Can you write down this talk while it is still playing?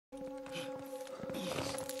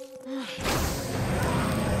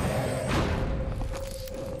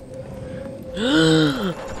I'm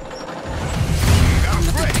not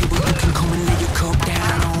the table you can come and lay your cup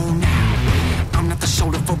down on now. I'm not the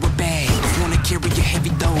shoulder for a bag, wanna carry a heavy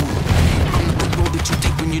load. I'm not the road that you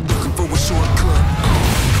take when you're looking for a shortcut.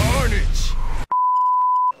 Carnage!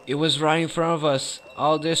 It was right in front of us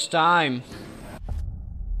all this time.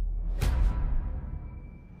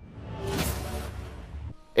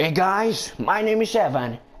 Hey guys, my name is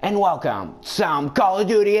Evan, and welcome to some Call of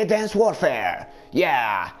Duty Advanced Warfare.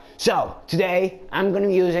 Yeah, so today I'm gonna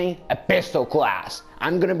be using a pistol class.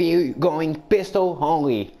 I'm gonna be going pistol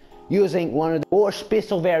only, using one of the worst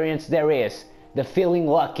pistol variants there is, the Feeling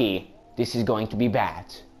Lucky. This is going to be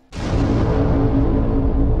bad.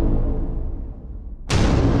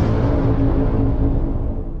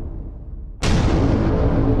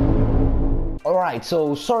 Alright,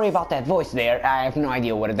 so sorry about that voice there, I have no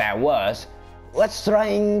idea what that was. Let's try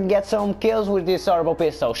and get some kills with this horrible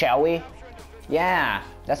pistol, shall we? Yeah,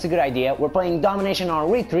 that's a good idea. We're playing Domination on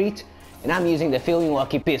Retreat, and I'm using the Feeling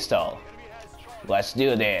Lucky pistol. Let's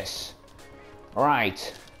do this.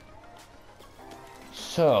 Alright.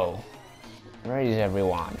 So, where is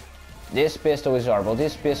everyone? This pistol is horrible.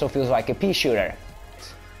 This pistol feels like a pea shooter.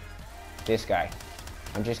 This guy.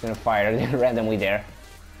 I'm just gonna fire randomly there.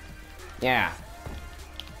 Yeah.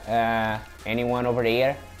 Anyone over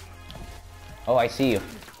here? Oh, I see you.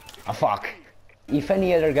 Oh, fuck. If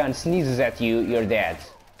any other gun sneezes at you, you're dead.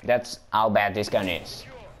 That's how bad this gun is.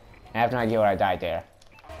 I have no idea where I died there.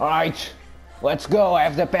 Alright, let's go. I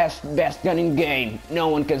have the best gun in the game. No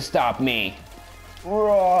one can stop me.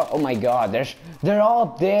 Oh my god, they're all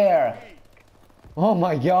up there. Oh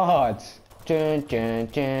my god.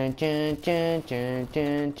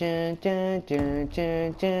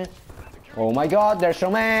 Oh my god, there's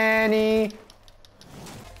so many!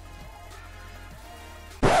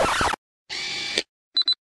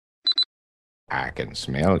 I can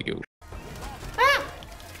smell you. Ah!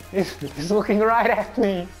 He's looking right at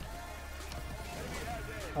me.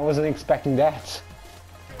 I wasn't expecting that.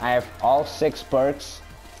 I have all 6 perks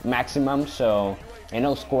maximum, so and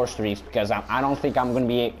no score streaks because I don't think I'm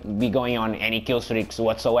gonna be going on any kill streaks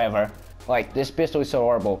whatsoever. Like, this pistol is so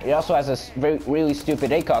horrible. It also has a really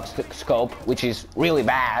stupid ACOG scope, which is really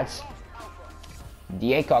bad.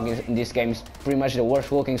 The ACOG in this game is pretty much the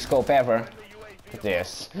worst looking scope ever. Look at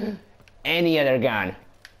this. Any other gun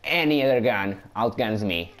outguns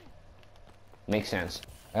me. Makes sense.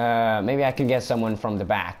 Maybe I can get someone from the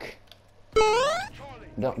back.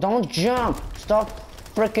 Don't jump! Stop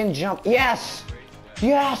freaking jump! Yes!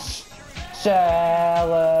 Yes!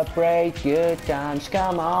 Celebrate good times,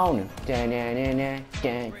 come on!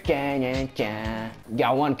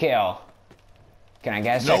 Got 1 kill. Can I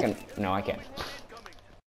get a second? No, I can't.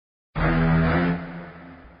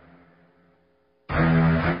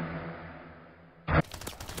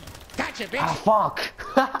 Gotcha, bitch! Ah, fuck!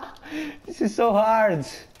 This is so hard!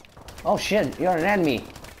 Oh shit, you're an enemy!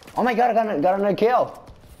 Oh my god, I got another kill!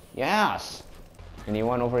 Yes!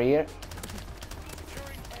 Anyone over here?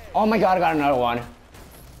 Oh my god, I got another one!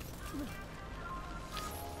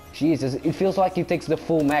 Jesus, it feels like it takes the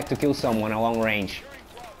full mag to kill someone at long range.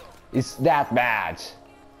 It's that bad.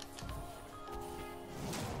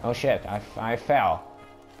 Oh shit, I fell.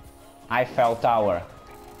 I fell tower.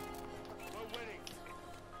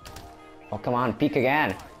 Oh come on, peek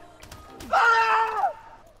again. Ah!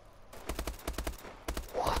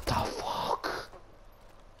 What the fuck?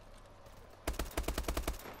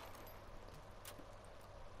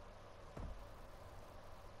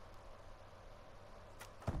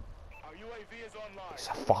 It's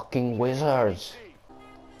a fucking wizard.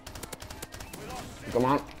 Come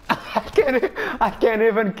on. I can't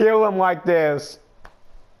even kill him like this.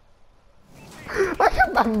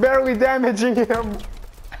 I'm barely damaging him.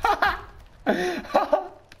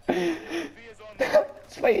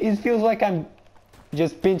 It feels like I'm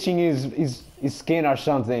just pinching his skin or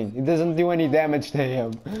something. It doesn't do any damage to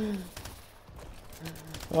him.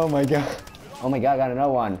 Oh my god. Oh my god, I got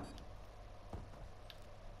another one.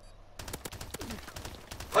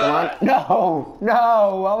 Come on. No!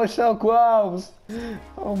 No! I was so close!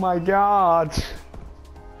 Oh my god.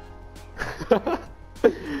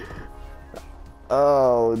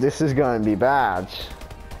 Oh, this is gonna be bad.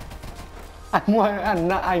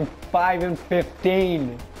 I'm 5 and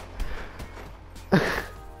 15.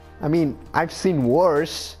 I mean, I've seen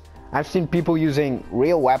worse. I've seen people using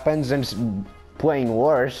real weapons and playing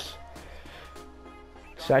worse.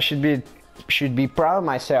 So I should be proud of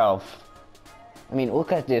myself. I mean,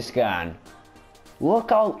 look at this gun. Look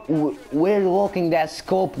how weird looking that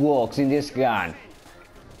scope looks in this gun.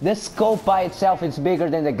 The scope by itself is bigger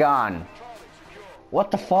than the gun.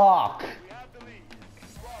 What the fuck?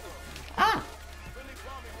 Ah!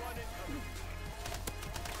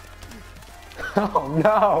 Oh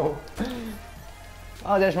no!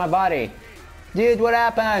 Oh, there's my body. Dude, what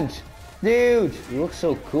happened? Dude, you look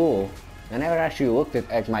so cool. I never actually looked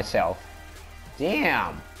at myself.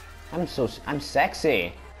 Damn, I'm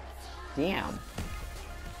sexy. Damn.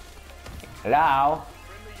 Hello?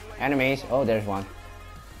 Enemies. Oh, there's one.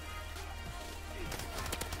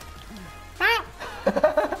 Ah!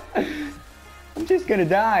 I'm just gonna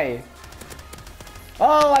die.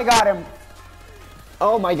 Oh, I got him.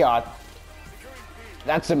 Oh my god.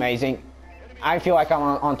 That's amazing. I feel like I'm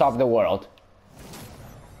on top of the world.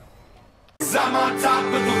 I'm on top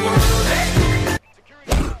of the world. Hey!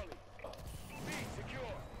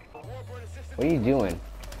 What are you doing?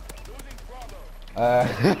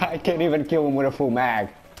 I can't even kill him with a full mag.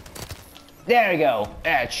 There we go.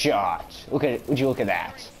 Headshot. Would you look at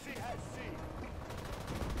that?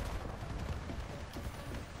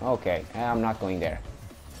 Okay, I'm not going there.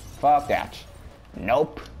 Fuck that.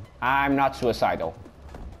 Nope. I'm not suicidal.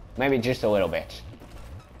 Maybe just a little bit.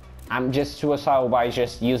 I'm just suicidal by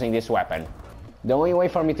just using this weapon. The only way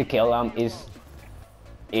for me to kill them is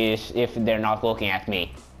if they're not looking at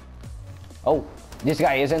me. Oh, this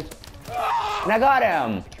guy isn't. And I got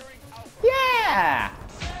him! Yeah!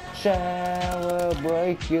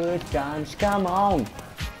 Celebrate good times, come on!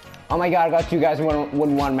 Oh my god, I got two guys with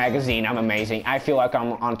one magazine. I'm amazing. I feel like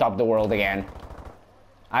I'm on top of the world again.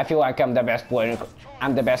 I feel like I'm the best player.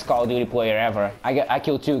 I'm the best Call of Duty player ever. I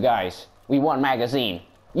killed two guys with one magazine,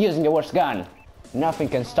 using the worst gun. Nothing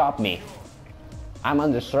can stop me. I'm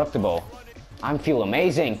indestructible. I feel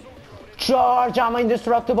amazing. Charge! I'm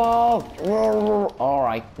indestructible!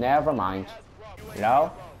 Alright, never mind.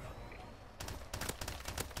 Hello?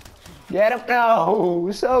 Get him! No!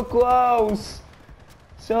 So close!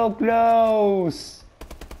 So close!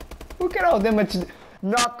 Look at all the damage.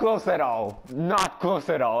 Not close at all. Not close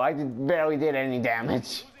at all. I barely did any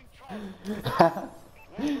damage.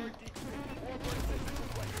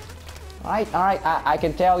 Alright, I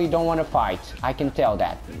can tell you don't want to fight. I can tell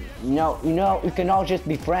that. You know, we can all just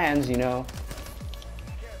be friends, you know.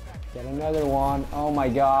 Get another one. Oh my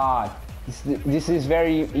god. This is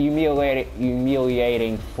very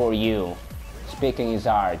humiliating for you. Speaking is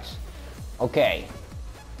hard. Okay.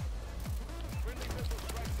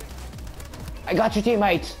 I got your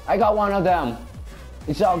teammates. I got one of them.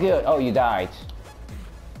 It's all good. Oh, you died.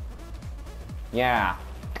 Yeah.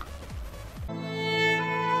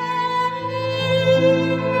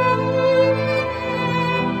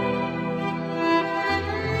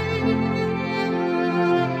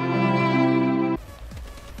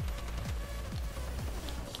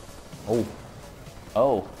 Oh.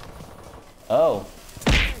 Oh. Oh.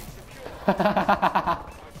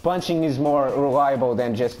 Punching is more reliable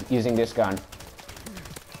than just using this gun.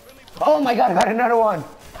 Oh my god, I got another one!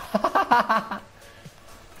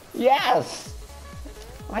 Yes!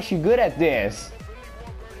 I'm actually good at this.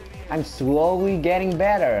 I'm slowly getting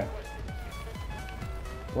better.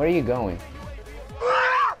 Where are you going?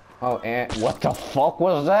 Oh, and what the fuck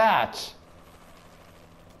was that?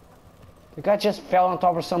 The guy just fell on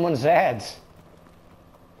top of someone's head.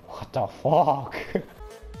 What the fuck?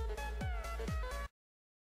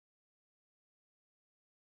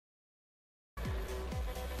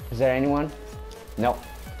 Is there anyone? No.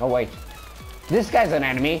 Oh wait. This guy's an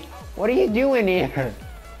enemy. What are you doing here?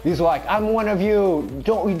 He's like, I'm one of you. You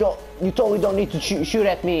totally don't need to shoot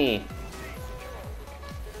at me.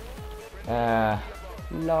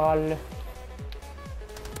 Lol.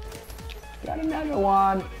 Got another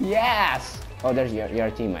one. Yes. Oh, there's your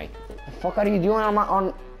teammate. The fuck are you doing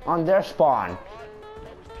on their spawn?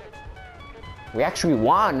 We actually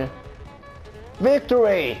won.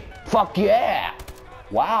 Victory. Fuck yeah.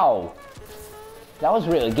 Wow. That was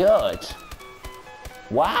really good.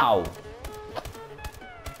 Wow.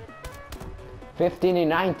 15 and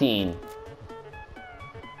 19.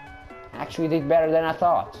 Actually did better than I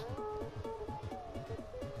thought.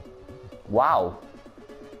 Wow.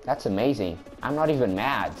 That's amazing. I'm not even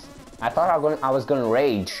mad. I thought I was gonna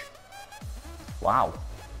rage. Wow.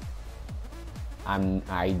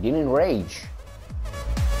 I didn't rage.